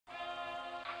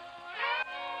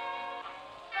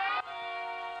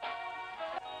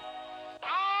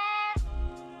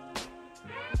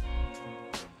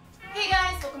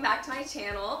back to my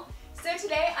channel. So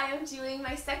today I am doing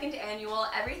my second annual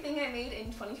Everything I Made in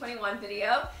 2021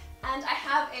 video, and I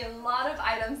have a lot of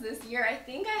items this year. I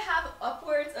think I have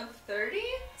upwards of 30.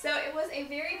 So it was a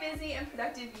very busy and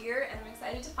productive year, and I'm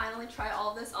excited to finally try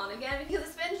all of this on again because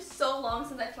it's been so long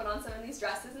since I put on some of these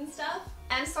dresses and stuff.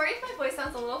 And sorry if my voice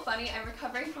sounds a little funny, I'm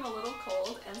recovering from a little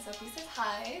cold, and Sophie says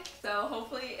hi, so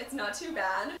hopefully it's not too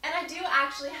bad. And I do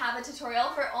actually have a tutorial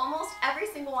for almost every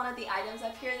single one of the items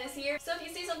up here this year, so if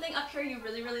you see something up here you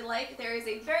really like, there is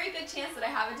a very good chance that I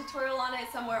have a tutorial on it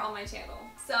somewhere on my channel.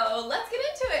 So let's get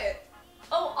into it!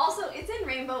 Oh, also, it's in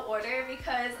rainbow order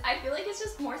because I feel like it's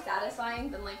just more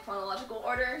satisfying than like chronological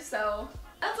order, so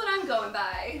that's what I'm going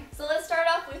by. So let's start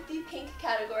off with the pink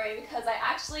category because I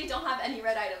actually don't have any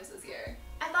red items this year.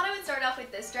 I thought I would start off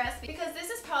with this dress because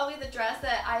this is probably the dress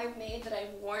that I've made that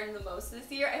I've worn the most this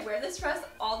year. I wear this dress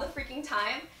all the freaking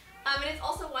time. And it's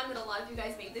also one that a lot of you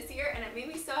guys made this year, and it made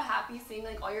me so happy seeing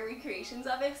like all your recreations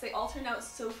of it because they all turned out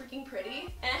so freaking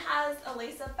pretty. And it has a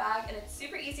lace-up bag, and it's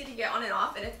super easy to get on and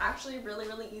off, and it's actually really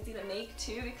easy to make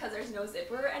too because there's no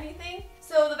zipper or anything.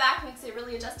 So the back makes it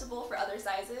really adjustable for other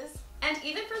sizes. And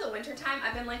even for the winter time,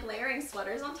 I've been like layering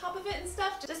sweaters on top of it and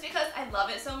stuff just because I love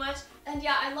it so much. And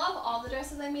yeah, I love all the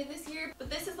dresses I made this year,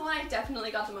 but this is the one I definitely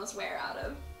got the most wear out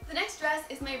of. The next dress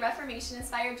is my Reformation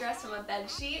inspired dress from a bed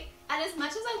sheet, and as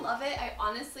much as I love it, I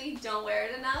honestly don't wear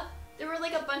it enough. There were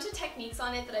like a bunch of techniques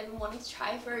on it that I've been wanting to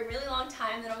try for a really long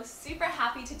time that I was super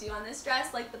happy to do on this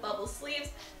dress, like the bubble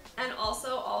sleeves and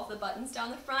also all of the buttons down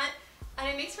the front. And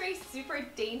it makes for a super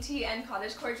dainty and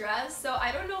cottagecore dress, so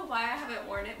I don't know why I haven't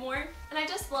worn it more. And I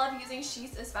just love using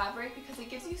sheets as fabric because it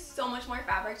gives you so much more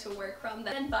fabric to work from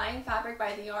than buying fabric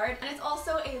by the yard, and it's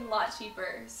also a lot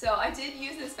cheaper. So I did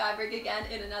use this fabric again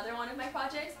in another one of my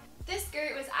projects. This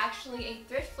skirt was actually a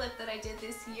thrift flip that I did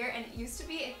this year, and it used to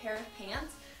be a pair of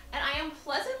pants. And I am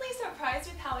pleasantly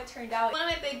surprised with how it turned out. One of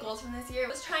my big goals from this year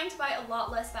was trying to buy a lot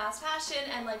less fast fashion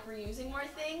and like reusing more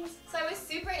things. So I was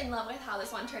super in love with how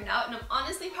this one turned out, and I'm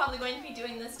honestly probably going to be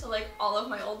doing this to like all of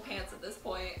my old pants at this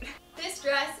point. This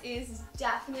dress is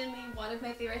definitely one of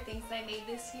my favorite things that I made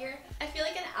this year. I feel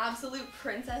like an absolute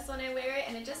princess when I wear it,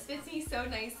 and it just fits me so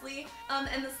nicely.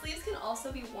 And the sleeves can also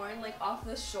be worn like off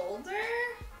the shoulder.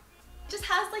 It just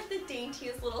has like the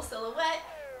daintiest little silhouette.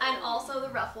 And also the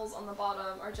ruffles on the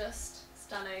bottom are just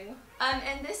stunning.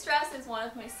 And this dress is one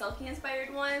of my Selkie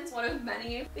inspired ones, one of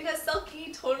many, because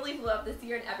Selkie totally blew up this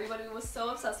year and everybody was so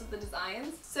obsessed with the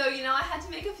designs. So, you know, I had to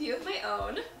make a few of my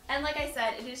own. And like I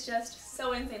said, it is just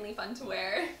so insanely fun to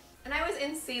wear. And I was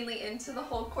insanely into the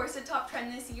whole corset top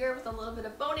trend this year with a little bit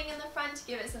of boning in the front to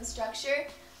give it some structure.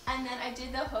 And then I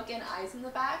did the hook and eyes in the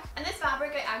back. And this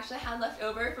fabric I actually had left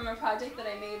over from a project that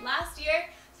I made last year.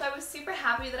 So I was super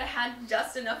happy that I had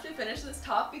just enough to finish this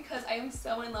top because I am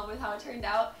so in love with how it turned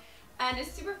out. And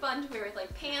it's super fun to wear with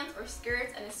like pants or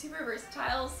skirts, and it's super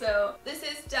versatile, so this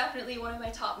is definitely one of my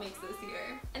top makes this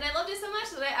year. And I loved it so much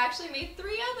that I actually made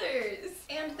 3 others!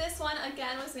 And this one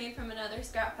again was made from another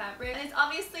scrap fabric, and it's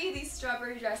obviously the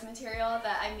strawberry dress material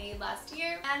that I made last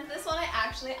year. And this one I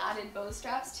actually added bow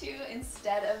straps to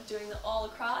instead of doing the all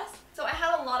across. So I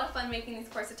had a lot of fun making these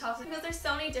corset tops because there's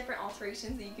so many different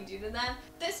alterations that you can do to them.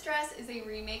 This dress is a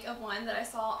remake of one that I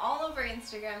saw all over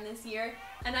Instagram this year,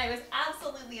 and I was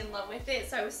absolutely in love with it,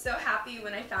 so I was so happy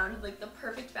when I found like the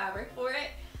perfect fabric for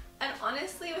it. And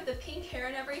honestly, with the pink hair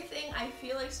and everything, I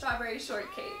feel like strawberry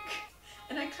shortcake.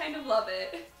 And I kind of love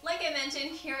it. Like I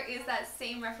mentioned, here is that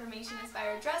same Reformation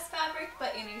inspired dress fabric,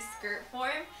 but in a skirt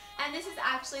form. And this is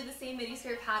actually the same midi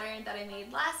skirt pattern that I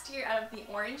made last year out of the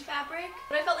orange fabric.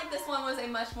 But I felt like this one was a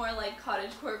much more like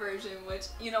cottagecore version, which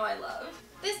you know I love.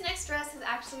 This next dress is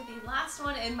actually the last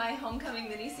one in my homecoming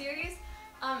mini-series.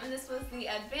 And this was the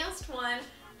advanced one.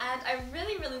 And I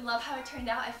really love how it turned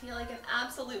out. I feel like an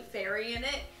absolute fairy in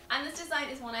it. And this design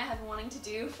is one I have been wanting to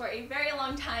do for a very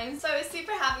long time, so I was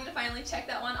super happy to finally check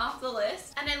that one off the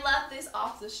list. And I love this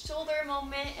off the shoulder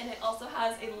moment, and it also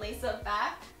has a lace-up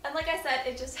back. And like I said,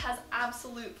 it just has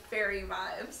absolute fairy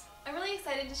vibes. I'm really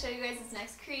excited to show you guys this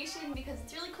next creation because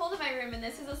it's really cold in my room and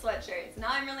this is a sweatshirt, so now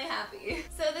I'm really happy.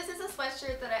 So this is a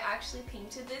sweatshirt that I actually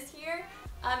painted this year.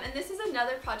 And this is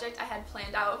another project I had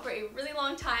planned out for a really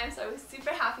long time, so I was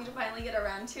super happy to finally get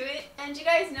around to it. And you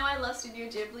guys know I love Studio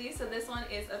Ghibli, so this one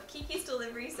is of Kiki's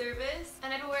Delivery Service.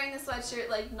 And I've been wearing this sweatshirt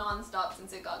like non-stop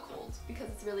since it got cold because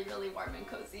it's really warm and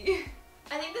cozy.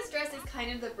 I think this dress is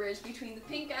kind of the bridge between the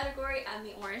pink category and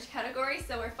the orange category,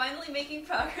 so we're finally making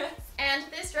progress. And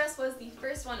this dress was the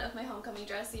first one of my homecoming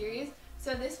dress series.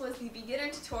 So this was the beginner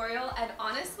tutorial, and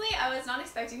honestly, I was not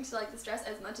expecting to like this dress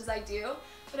as much as I do,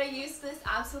 but I used this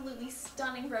absolutely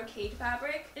stunning brocade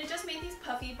fabric, and it just made these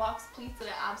puffy box pleats that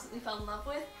I absolutely fell in love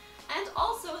with. And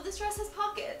also, this dress has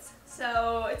pockets,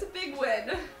 so it's a big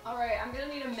win. Alright, I'm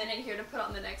gonna need a minute here to put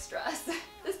on the next dress.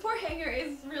 This poor hanger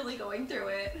is really going through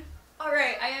it.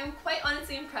 Alright, I am quite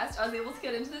honestly impressed I was able to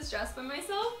get into this dress by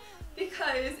myself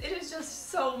because it is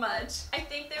just so much. I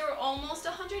think there were almost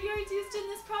 100 yards used in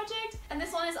this project, and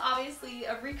this one is obviously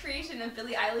a recreation of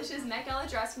Billie Eilish's Met Gala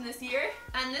dress from this year,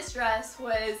 and this dress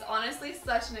was honestly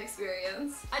such an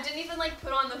experience. I didn't even like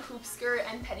put on the hoop skirt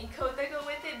and petticoat that go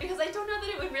with it because I don't know that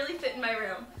it would really fit in my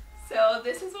room. So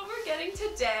this is what we're getting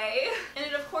today, and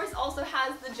it of course also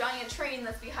has the giant train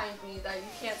that's behind me that you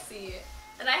can't see.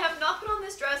 And I have not put on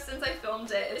this dress since I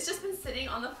filmed it. It's just been sitting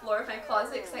on the floor of my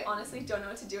closet because I honestly don't know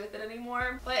what to do with it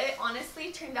anymore. But it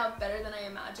honestly turned out better than I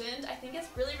imagined. I think it's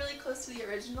really, really close to the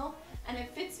original, and it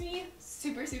fits me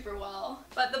super, super well.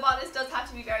 But the bodice does have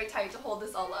to be very tight to hold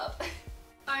this all up.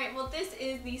 Alright, well this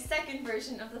is the second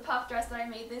version of the puff dress that I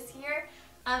made this year.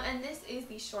 And this is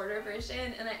the shorter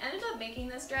version, and I ended up making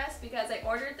this dress because I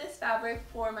ordered this fabric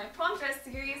for my prom dress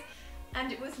series, and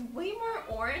it was way more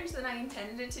orange than I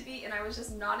intended it to be, and I was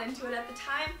just not into it at the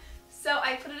time. So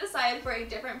I put it aside for a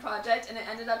different project, and it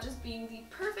ended up just being the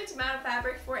perfect amount of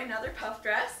fabric for another puff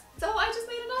dress. So I just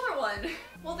made another one.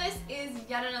 Well, this is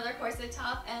yet another corset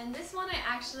top, and this one I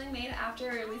actually made after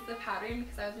I released the pattern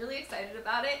because I was really excited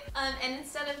about it. And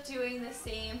instead of doing the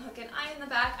same hook and eye in the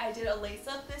back, I did a lace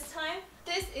up this time.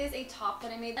 This is a top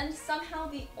that I made, and somehow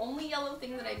the only yellow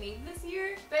thing that I made this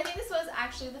year. But I think this was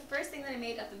actually the first thing that I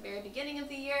made at the very beginning of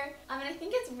the year. And I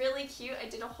think it's really cute. I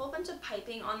did a whole bunch of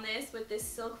piping on this with this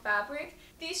silk fabric.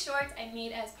 These shorts I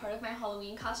made as part of my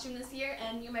Halloween costume this year,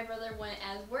 and me and my brother went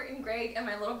as Wirt and Greg, and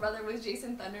my little brother was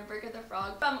Jason Thunderburger the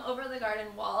Frog from Over the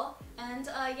Garden Wall. And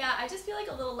yeah, I just feel like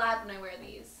a little lad when I wear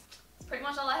these. That's pretty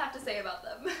much all I have to say about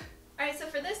them. Alright, so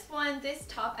for this one, this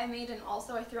top I made, and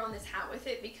also I threw on this hat with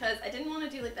it because I didn't want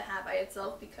to do like the hat by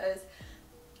itself because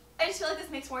I just feel like this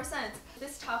makes more sense.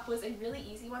 This top was a really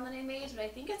easy one that I made, but I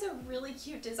think it's a really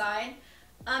cute design.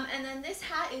 And then this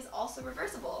hat is also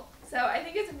reversible, so I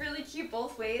think it's really cute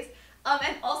both ways.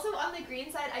 And also on the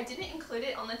green side, I didn't include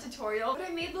it on the tutorial, but I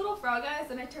made little frog eyes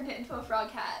and I turned it into a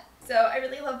frog hat. So I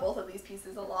really love both of these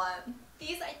pieces a lot.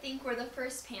 These I think were the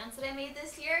first pants that I made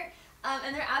this year.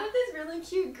 And they're out of this really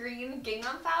cute green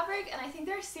gingham fabric, and I think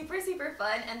they're super, super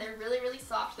fun, and they're really, really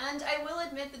soft. And I will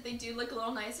admit that they do look a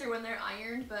little nicer when they're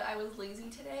ironed, but I was lazy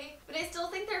today. But I still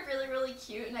think they're really, really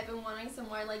cute, and I've been wanting some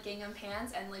more like gingham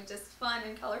pants and like just fun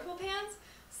and colorful pants.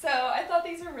 So I thought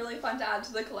these were really fun to add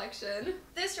to the collection.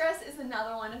 This dress is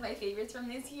another one of my favorites from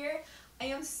this year. I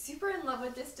am super in love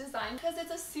with this design because it's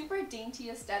a super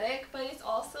dainty aesthetic, but it's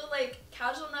also like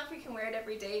casual enough you can wear it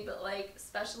every day, but like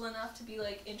special enough to be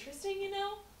like interesting, you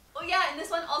know? Oh yeah, and this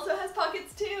one also has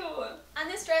pockets too! And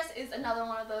this dress is another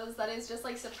one of those that is just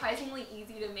like surprisingly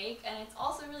easy to make, and it's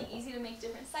also really easy to make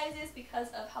different sizes because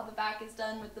of how the back is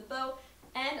done with the bow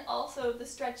and also the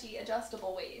stretchy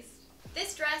adjustable waist.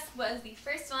 This dress was the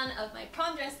first one of my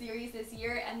prom dress series this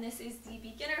year, and this is the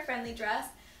beginner friendly dress.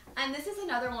 And this is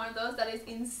another one of those that is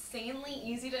insanely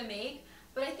easy to make,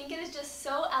 but I think it is just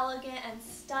so elegant and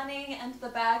stunning, and the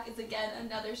back is again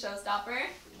another showstopper.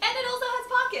 And it also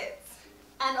has pockets!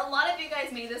 And a lot of you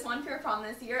guys made this one for prom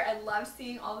this year. I loved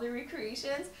seeing all the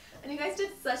recreations, and you guys did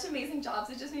such amazing jobs.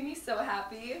 It just made me so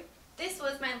happy. This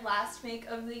was my last make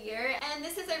of the year, and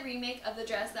this is a remake of the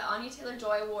dress that Anya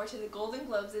Taylor-Joy wore to the Golden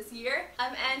Globes this year.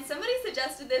 And somebody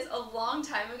suggested this a long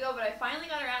time ago, but I finally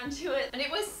got around to it, and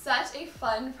it was such a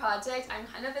fun project. I'm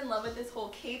kind of in love with this whole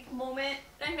cape moment.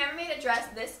 I've never made a dress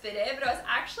this fitted, but I was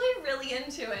actually really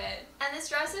into it. And this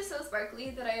dress is so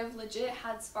sparkly that I have legit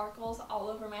had sparkles all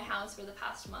over my house for the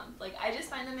past month. Like, I just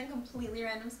find them in completely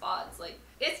random spots. Like,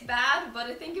 it's bad, but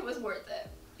I think it was worth it.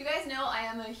 You guys know I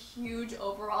am a huge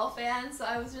overall fan, so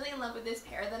I was really in love with this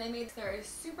pair that I made. They're a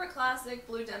super classic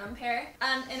blue denim pair,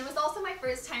 and it was also my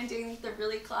first time doing the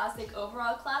really classic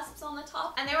overall clasps on the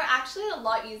top, and they were actually a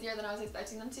lot easier than I was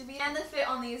expecting them to be, and the fit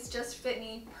on these just fit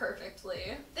me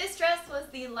perfectly. This dress was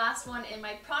the last one in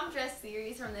my prom dress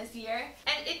series from this year,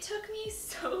 and it took me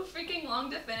so freaking long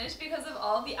to finish because of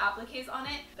all of the appliques on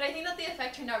it, but I think that the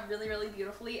effect turned out really, really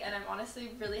beautifully, and I'm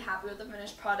honestly really happy with the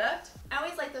finished product. I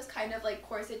always like those kind of like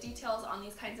corset details on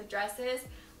these kinds of dresses,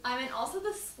 and also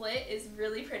the slit is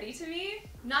really pretty to me.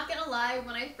 Not gonna lie,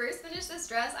 when I first finished this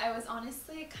dress I was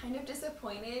honestly kind of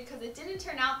disappointed because it didn't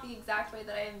turn out the exact way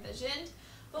that I envisioned,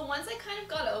 But once I kind of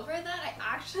got over that, I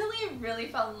actually really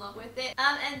fell in love with it.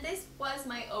 And this was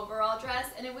my overall dress,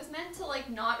 and it was meant to like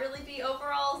not really be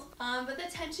overalls, but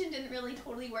the tension didn't really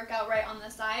totally work out right on the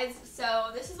sides,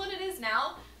 so this is what it is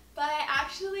now. But I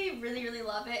actually really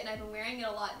love it, and I've been wearing it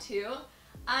a lot too.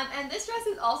 And this dress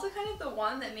is also kind of the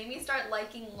one that made me start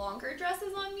liking longer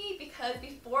dresses on me, because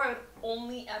before I would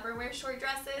only ever wear short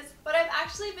dresses, but I've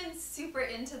actually been super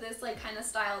into this like kind of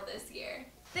style this year.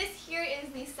 This here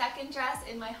is the second dress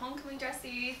in my homecoming dress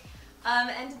series,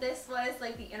 and this was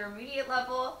like the intermediate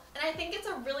level, and I think it's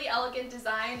a really elegant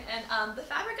design, and the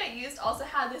fabric I used also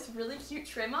had this really cute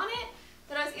trim on it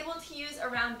that I was able to use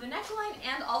around the neckline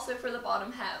and also for the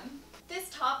bottom hem. This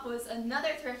top was another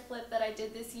thrift flip that I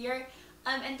did this year.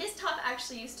 And this top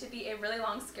actually used to be a really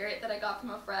long skirt that I got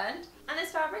from a friend. And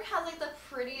this fabric has like the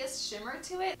prettiest shimmer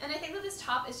to it. And I think that this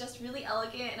top is just really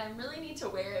elegant, and I really need to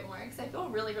wear it more because I feel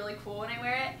really cool when I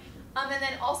wear it. And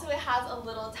then also it has a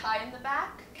little tie in the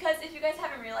back, because if you guys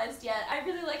haven't realized yet, I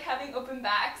really like having open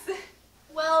backs.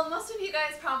 Well, most of you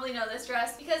guys probably know this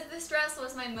dress because this dress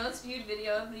was my most viewed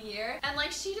video of the year, and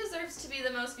like she deserves to be the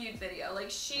most viewed video. Like,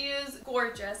 she is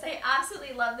gorgeous. I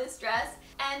absolutely love this dress,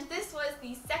 and this was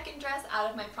the second dress out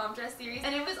of my prom dress series,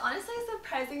 and it was honestly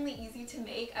surprisingly easy to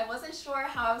make. I wasn't sure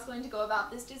how I was going to go about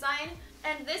this design.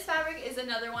 And this fabric is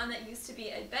another one that used to be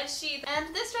a bed sheet.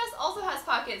 And this dress also has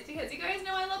pockets because you guys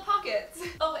know I love pockets.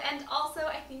 Oh, and also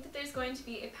I think that there's going to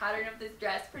be a pattern of this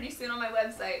dress pretty soon on my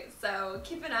website, so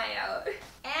keep an eye out.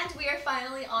 And we are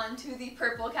finally on to the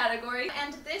purple category.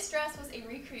 And this dress was a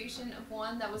recreation of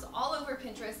one that was all over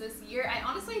Pinterest this year. I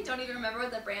honestly don't even remember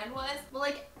what the brand was, but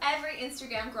like every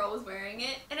Instagram girl was wearing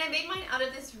it. And I made mine out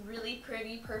of this really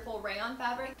pretty purple rayon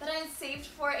fabric that I had saved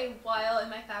for a while in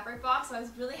my fabric box, so I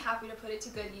was really happy to put it to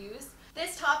good use.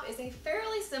 This top is a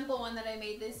fairly simple one that I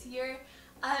made this year,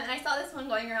 and I saw this one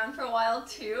going around for a while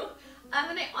too.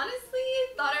 And I honestly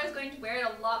thought I was going to wear it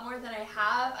a lot more than I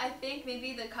have. I think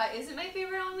maybe the cut isn't my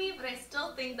favorite on me, but I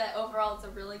still think that overall it's a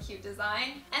really cute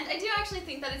design. And I do actually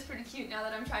think that it's pretty cute now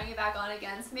that I'm trying it back on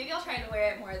again, so maybe I'll try to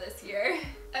wear it more this year.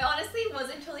 I honestly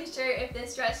wasn't really sure if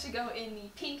this dress should go in the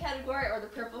pink category or the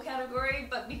purple category,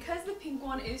 but because the pink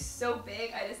one is so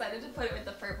big, I decided to put it with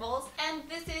the purples. And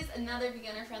this is another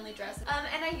beginner-friendly dress.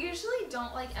 And I usually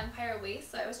don't like empire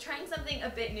waist, so I was trying something a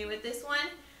bit new with this one.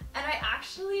 And I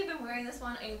actually have been wearing this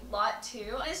one a lot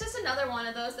too. And it's just another one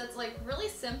of those that's like really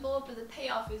simple, but the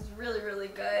payoff is really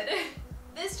good.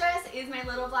 This dress is my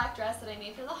little black dress that I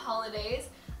made for the holidays.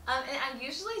 And I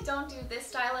usually don't do this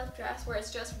style of dress where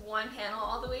it's just one panel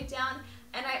all the way down.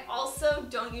 And I also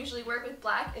don't usually work with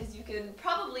black, as you can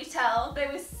probably tell. But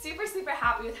I was super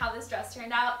happy with how this dress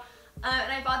turned out.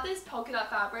 And I bought this polka dot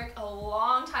fabric a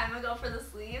long time ago for the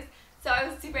sleeves, so I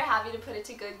was super happy to put it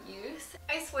to good use.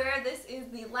 I swear this is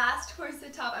the last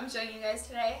corset top I'm showing you guys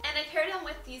today. And I paired them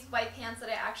with these white pants that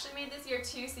I actually made this year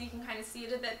too, so you can kind of see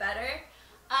it a bit better.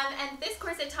 And this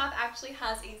corset top actually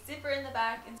has a zipper in the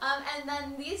back. And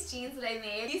then these jeans that I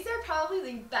made, these are probably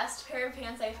the best pair of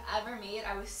pants I've ever made.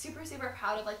 I was super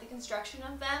proud of like the construction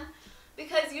of them,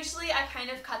 because usually I kind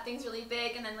of cut things really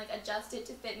big and then like adjust it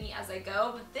to fit me as I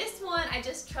go. But this one, I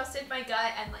just trusted my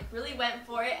gut and like really went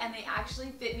for it, and they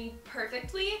actually fit me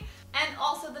perfectly. And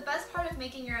also the best part of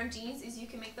making your own jeans is you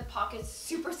can make the pockets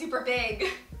super big.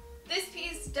 This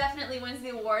piece definitely wins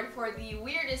the award for the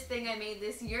weirdest thing I made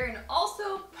this year, and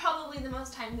also probably the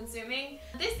most time consuming.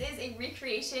 This is a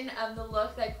recreation of the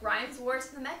look that Grimes wore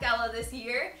to the Met Gala this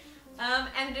year.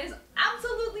 And it is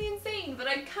absolutely insane, but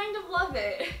I kind of love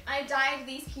it. I dyed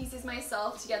these pieces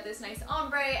myself to get this nice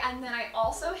ombre, and then I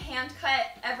also hand cut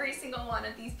every single one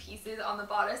of these pieces on the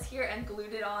bodice here and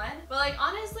glued it on. But like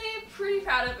honestly, pretty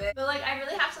proud of it. But like I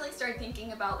really have to like start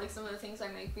thinking about like some of the things I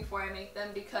make before I make them,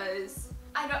 because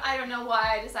I don't know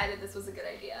why I decided this was a good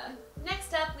idea.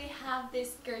 Next up, we have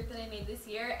this skirt that I made this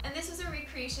year, and this was a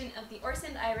recreation of the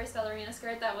Orsand Iris ballerina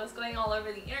skirt that was going all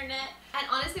over the internet. And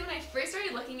honestly, when I first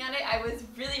started looking at it, I was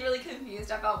really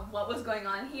confused about what was going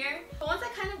on here. But once I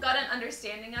kind of got an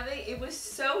understanding of it, it was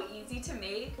so easy to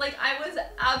make. Like, I was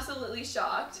absolutely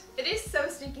shocked. It is so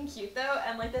stinking cute though,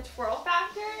 and like the twirl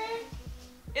factor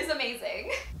is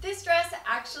amazing. This dress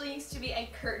actually used to be a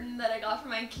curtain that I got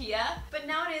from IKEA, but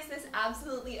now it is this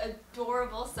absolutely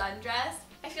adorable sundress.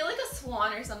 I feel like a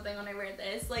swan or something when I wear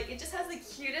this. Like, it just has the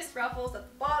cutest ruffles at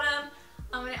the bottom.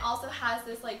 And it also has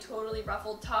this like totally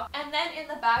ruffled top. And then in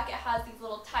the back it has these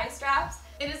little tie straps.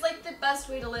 It is like the best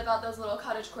way to live out those little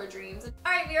cottagecore dreams.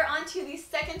 Alright, we are on to the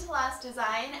second to last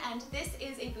design, and this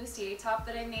is a bustier top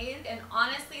that I made, and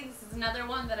honestly this is another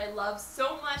one that I love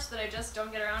so much that I just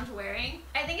don't get around to wearing.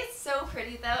 I think it's so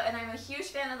pretty though, and I'm a huge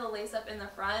fan of the lace up in the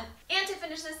front. And to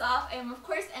finish this off, I am of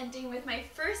course ending with my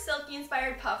first silky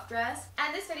inspired puff dress,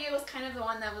 and this video was kind of the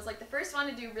one that was like the first one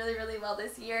to do really well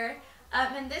this year.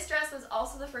 And this dress was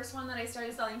also the first one that I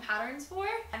started selling patterns for,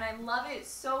 and I love it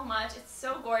so much. It's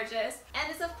so gorgeous, and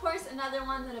it's of course another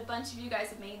one that a bunch of you guys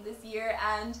have made this year,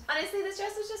 and honestly this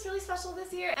dress was just really special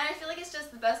this year, and I feel like it's just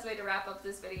the best way to wrap up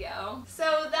this video.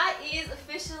 So that is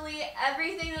officially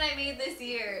everything that I made this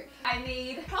year. I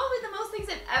made probably the most things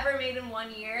I've ever made in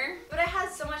one year, but I had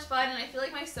so much fun, and I feel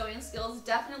like my sewing skills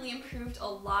definitely improved a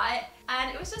lot,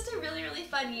 and it was just a really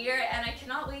fun year, and I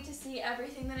cannot wait to see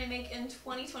everything that I make in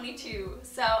 2022.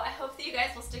 So I hope that you guys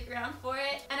will stick around for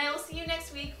it, and I will see you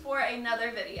next week for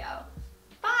another video.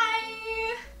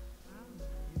 Bye!